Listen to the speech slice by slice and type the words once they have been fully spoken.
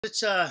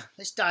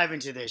Let's dive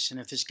into this, and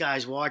if this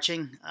guy's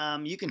watching,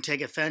 you can take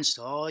offense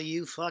to all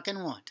you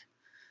fucking want.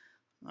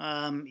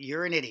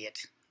 You're an idiot.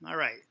 All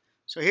right.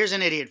 So here's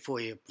an idiot for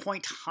you.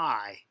 Point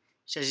High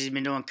says he's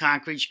been doing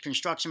concrete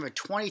construction for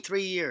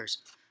 23 years.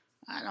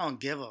 I don't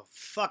give a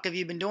fuck if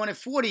you've been doing it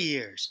 40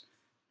 years.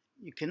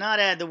 You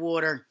cannot add the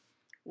water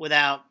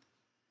without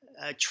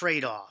a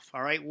trade-off.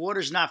 All right.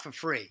 Water's not for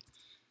free.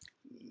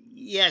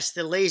 Yes,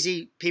 the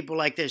lazy people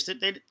like this,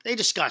 they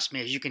disgust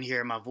me, as you can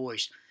hear in my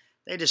voice.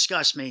 They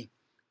disgust me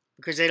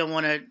because they don't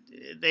want to.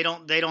 They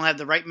don't have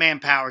the right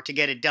manpower to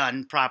get it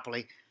done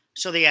properly,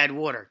 so they add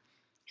water.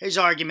 His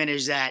argument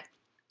is that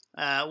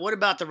what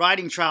about the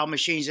riding trowel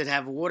machines that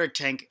have a water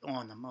tank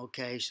on them?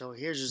 Okay, so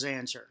here's his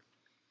answer.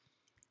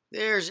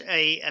 There's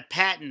a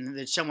patent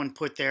that someone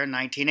put there in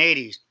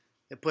 1980s.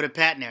 They put a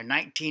patent there,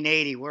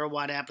 1980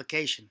 worldwide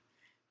application,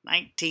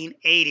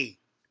 1980.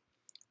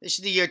 This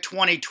is the year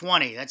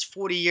 2020. That's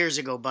 40 years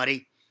ago,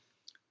 buddy.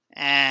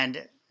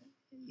 And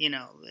you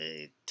know,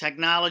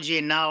 technology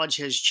and knowledge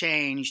has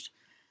changed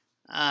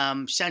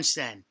since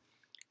then.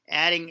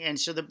 And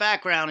so the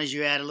background is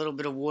you add a little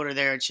bit of water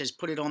there. It says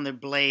put it on the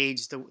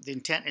blades. The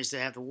intent is to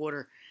have the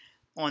water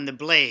on the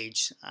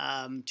blades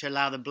to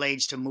allow the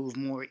blades to move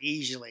more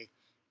easily.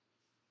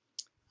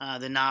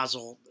 The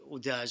nozzle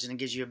does, and it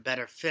gives you a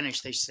better finish,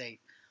 they say,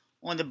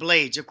 on the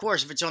blades. Of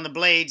course, if it's on the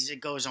blades,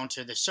 it goes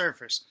onto the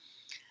surface.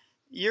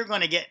 You're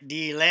going to get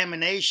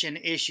delamination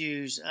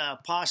issues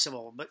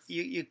possible, but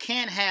you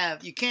can't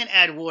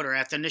add water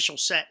after the initial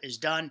set is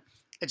done.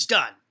 It's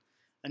done.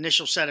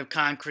 Initial set of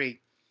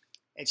concrete,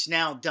 it's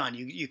now done.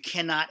 You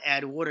cannot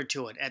add water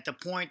to it. At the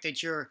point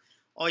that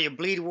all your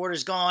bleed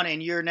water's gone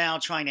and you're now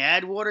trying to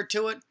add water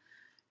to it,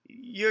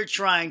 you're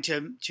trying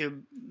to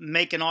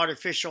make an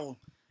artificial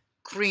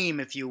cream,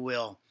 if you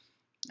will.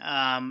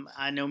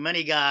 I know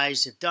many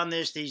guys have done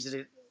this. These are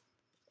the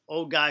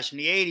old guys from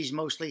the 80s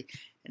mostly.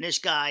 And this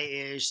guy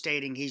is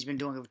stating he's been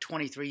doing it for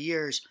 23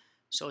 years.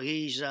 So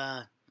he's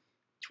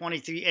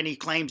 23, and he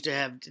claims to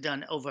have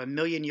done over 1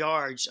 million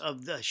yards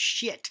of the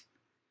shit.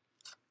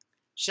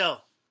 So,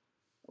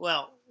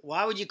 well,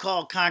 why would you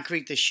call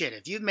concrete the shit?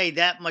 If you've made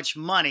that much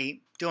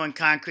money doing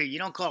concrete, you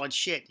don't call it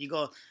shit. You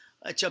go,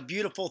 it's a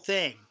beautiful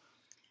thing.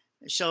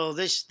 So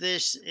this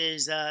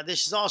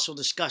is also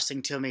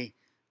disgusting to me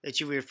that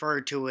you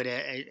refer to it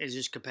as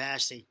this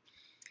capacity.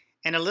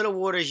 And a little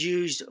water is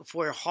used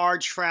for a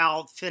hard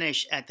trowel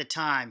finish at the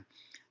time.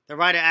 The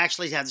writer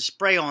actually has a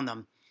spray on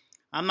them.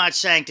 I'm not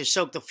saying to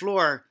soak the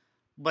floor,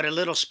 but a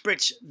little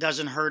spritz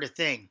doesn't hurt a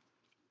thing.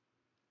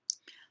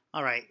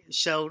 All right,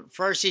 so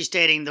first he's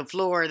stating the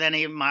floor, then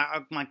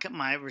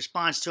my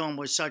response to him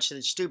was such that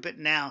it's stupid.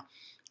 Now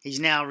he's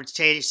now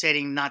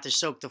stating not to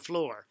soak the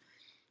floor.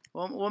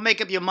 Well, we'll make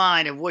up your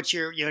mind of what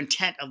your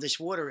intent of this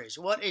water is.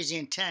 What is the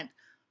intent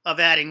of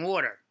adding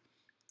water?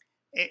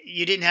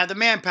 You didn't have the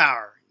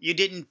manpower. You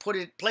didn't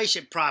place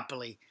it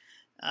properly.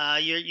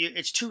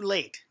 It's too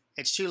late.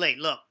 It's too late.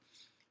 Look,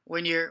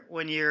 when your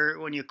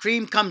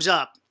cream comes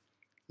up,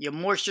 your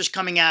moisture's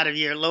coming out of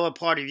your lower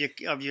part of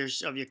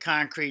your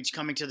concrete's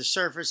coming to the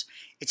surface.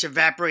 It's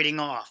evaporating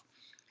off.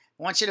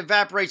 Once it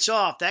evaporates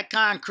off, that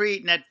concrete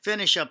and that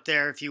finish up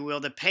there, if you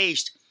will, the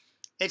paste,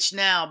 it's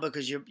now,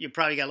 because you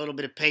probably got a little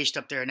bit of paste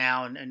up there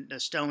now, and the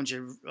stones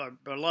are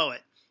below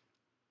it.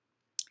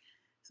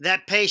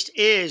 That paste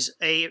has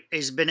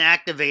been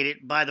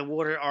activated by the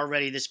water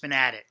already that's been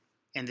added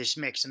in this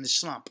mix, in this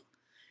slump.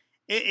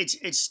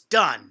 It's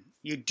done.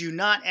 You do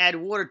not add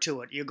water to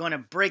it. You're going to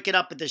break it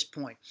up at this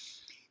point.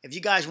 If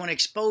you guys want to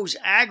expose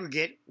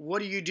aggregate,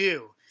 what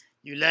do?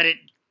 You let it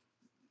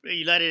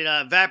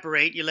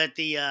evaporate. You let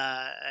the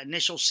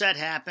initial set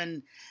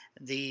happen.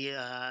 The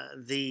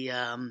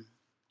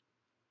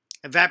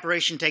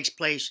evaporation takes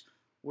place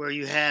where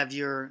you have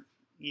your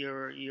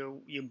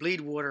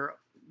bleed water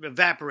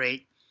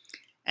evaporate.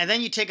 And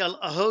then you take a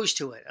hose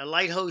to it, a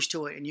light hose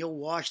to it, and you'll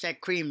wash that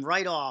cream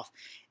right off,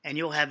 and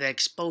you'll have that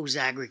exposed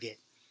aggregate.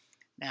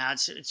 Now,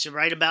 it's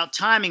right about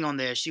timing on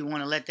this. You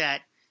want to let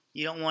that,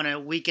 you don't want to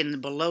weaken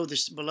below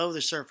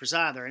the surface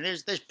either. And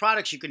there's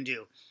products you can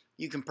do,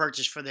 you can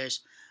purchase for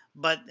this.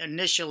 But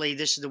initially,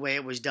 this is the way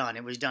it was done.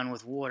 It was done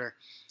with water.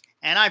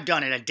 And I've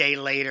done it a day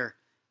later,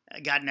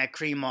 gotten that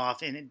cream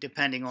off, and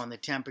depending on the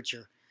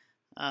temperature,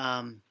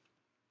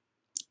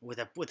 with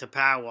a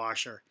power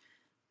washer.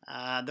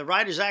 The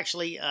rider's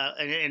actually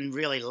and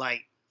really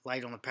light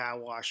on the power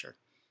washer,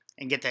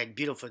 and get that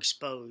beautiful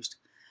exposed.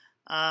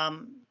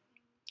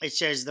 It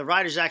says the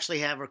riders actually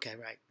have, okay,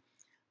 right.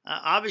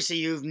 Obviously,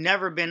 you've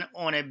never been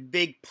on a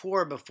big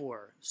pour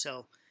before.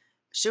 So,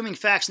 assuming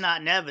facts not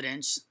in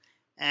evidence,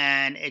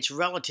 and it's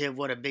relative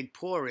what a big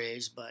pour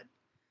is, but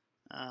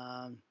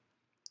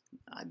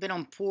I've been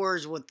on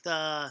pours with,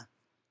 I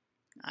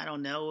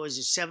don't know, was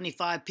it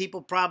 75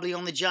 people probably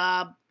on the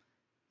job?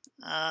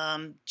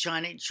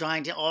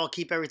 Trying to all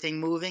keep everything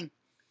moving.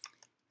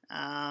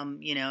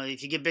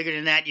 If you get bigger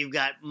than that, you've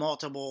got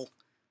multiple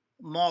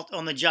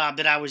on the job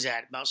that I was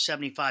at, about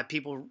 75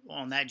 people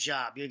on that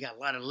job. You got a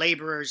lot of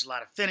laborers, a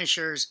lot of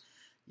finishers,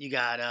 You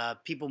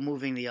got people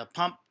moving the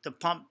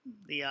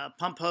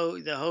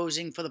the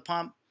hosing for the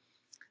pump.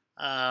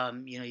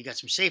 You know, you got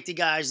some safety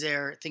guys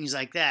there, things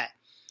like that.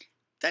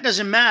 That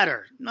doesn't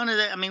matter. None of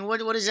that. I mean, what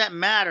does that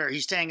matter?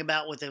 He's saying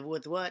about with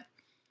what?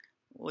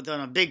 With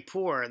on a big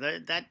pour.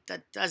 That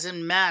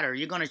doesn't matter.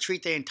 You're going to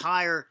treat the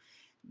entire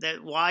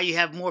that why you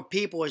have more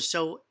people is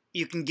so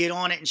you can get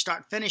on it and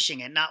start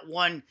finishing it. Not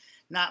one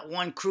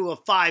crew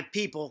of 5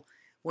 people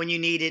when you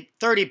needed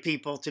 30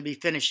 people to be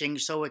finishing,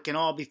 so it can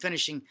all be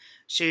finishing,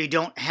 so you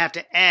don't have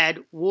to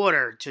add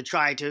water to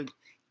try to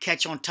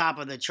catch on top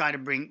of try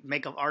to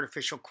make an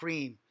artificial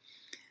cream.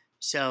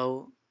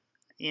 So,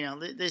 you know,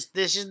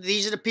 these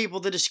are the people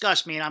that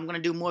disgust me, and I'm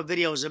going to do more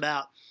videos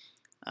about,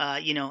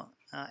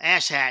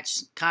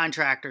 asshats,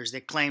 contractors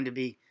that claim to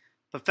be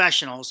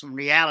professionals. In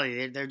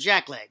reality, they're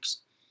jacklegs.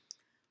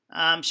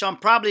 So I'm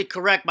probably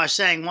correct by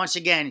saying, once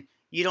again,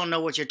 you don't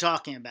know what you're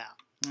talking about.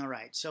 All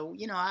right, so,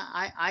 you know,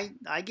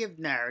 I give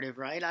narrative,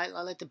 right? I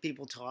let the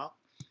people talk,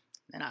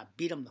 and I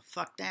beat them the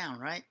fuck down,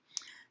 right?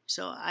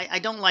 So I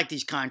don't like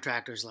these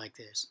contractors like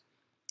this.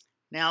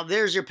 Now,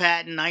 there's your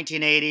patent,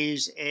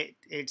 1980s.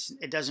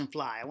 It doesn't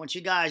fly. I want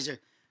you guys to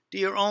do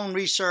your own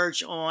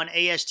research on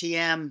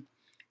ASTM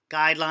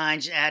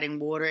guidelines, adding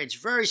water. It's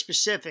very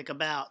specific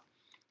about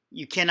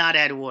you cannot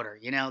add water.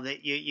 You know,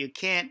 that you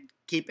can't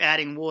keep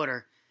adding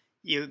water.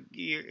 You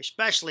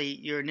especially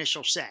your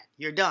initial set.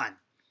 You're done.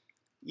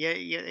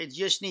 You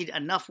just need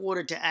enough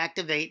water to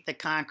activate the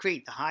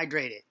concrete, to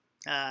hydrate it.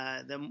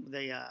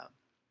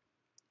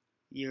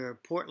 Your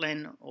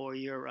Portland or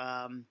your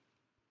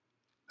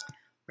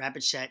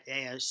Rapid Set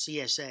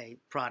CSA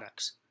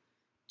products,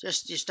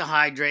 just to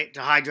hydrate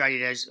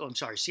it as. Oh, I'm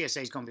sorry,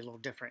 CSA is going to be a little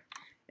different.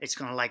 It's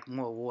going to like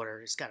more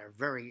water. It's got a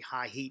very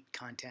high heat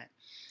content.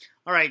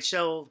 All right,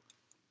 so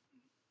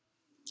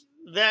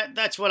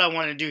that's what I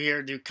want to do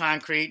here. Do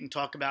concrete and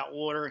talk about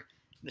water,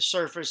 the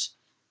surface.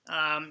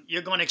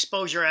 You're going to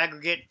expose your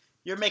aggregate.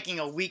 You're making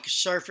a weak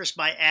surface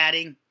by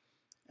adding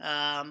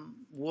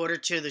water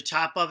to the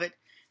top of it.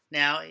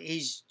 Now,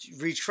 he's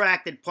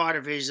retracted part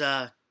of his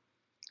a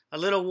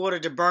little water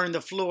to burn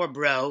the floor,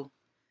 bro.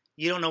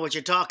 You don't know what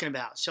you're talking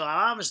about. So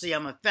obviously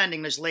I'm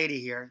offending this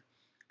lady here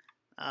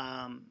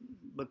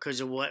because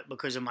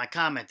of my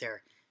comment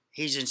there.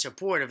 He's in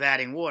support of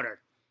adding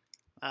water.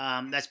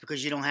 That's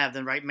because you don't have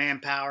the right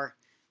manpower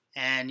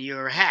and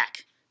you're a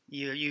hack.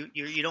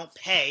 You don't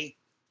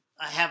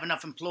have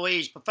enough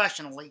employees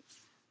professionally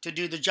to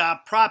do the job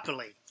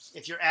properly.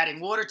 If you're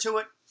adding water to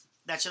it,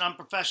 that's an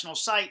unprofessional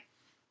site,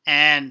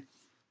 and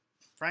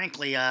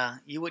frankly,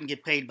 you wouldn't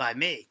get paid by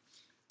me.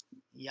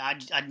 Yeah,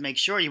 I'd make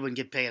sure you wouldn't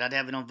get paid. I'd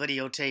have it on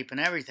videotape and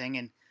everything,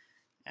 and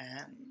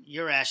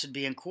your ass would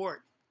be in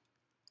court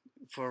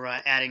for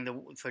adding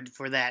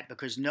for that,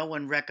 because no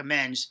one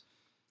recommends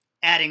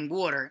adding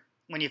water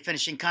when you're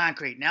finishing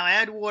concrete. Now,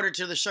 add water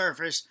to the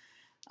surface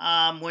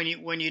when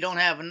you don't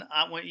have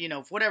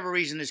for whatever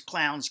reason this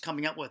clown's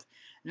coming up with.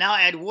 Now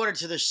add water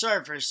to the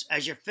surface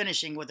as you're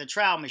finishing with a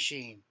trowel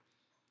machine.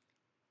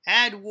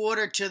 Add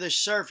water to the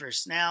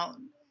surface. Now,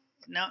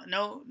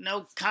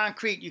 no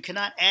concrete. You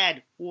cannot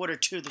add water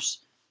to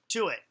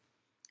it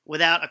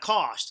without a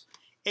cost.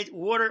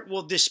 Water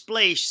will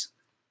displace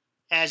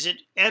as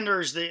it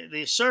enters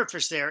the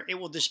surface there. It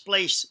will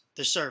displace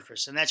the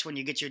surface, and that's when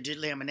you get your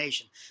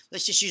delamination.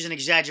 Let's just use an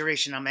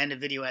exaggeration. I'm going to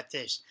end the video at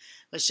this.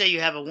 Let's say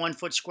you have a 1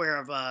 foot square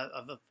of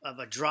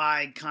a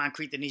dry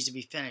concrete that needs to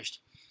be finished,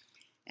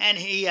 and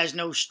he has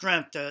no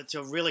strength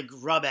to really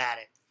rub at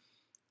it.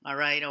 All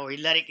right, or he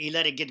let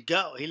it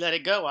go. He let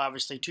it go,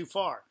 obviously, too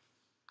far.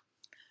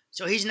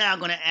 So he's now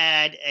going to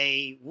add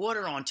a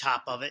water on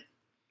top of it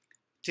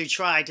to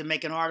try to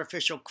make an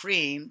artificial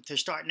cream to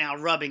start now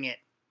rubbing it.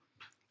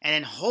 And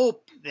then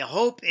the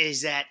hope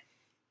is that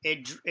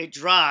it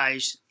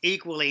dries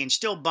equally and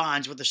still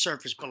bonds with the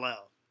surface below.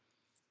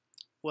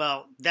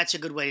 Well, that's a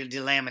good way to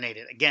delaminate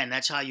it. Again,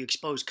 that's how you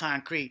expose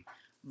concrete,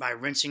 by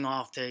rinsing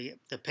off the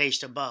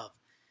paste above.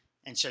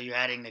 And so you're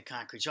adding the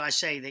concrete. So I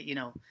say that,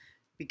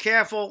 be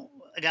careful,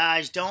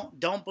 guys.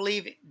 Don't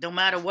believe it. No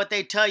matter what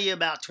they tell you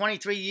about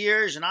 23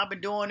 years and I've been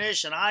doing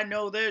this and I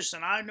know this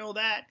and I know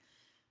that.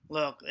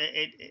 Look,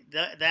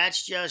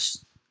 that's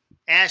just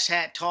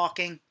asshat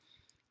talking.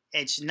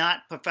 It's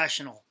not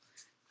professional.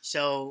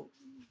 So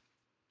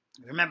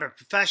remember,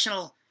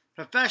 professionals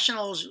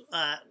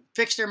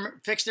fix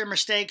their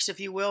mistakes, if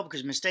you will,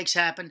 because mistakes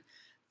happen.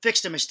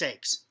 Fix the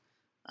mistakes.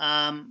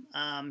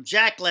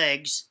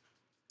 Jacklegs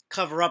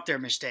cover up their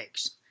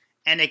mistakes,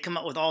 and they come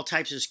up with all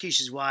types of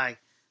excuses why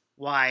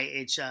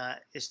it's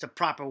the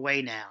proper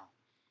way now,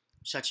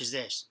 such as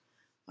this.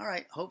 All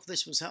right, hope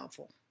this was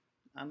helpful.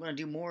 I'm going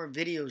to do more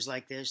videos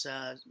like this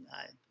on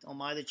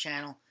my other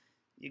channel.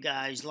 You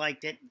guys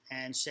liked it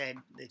and said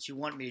that you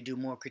want me to do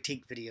more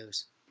critique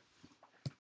videos.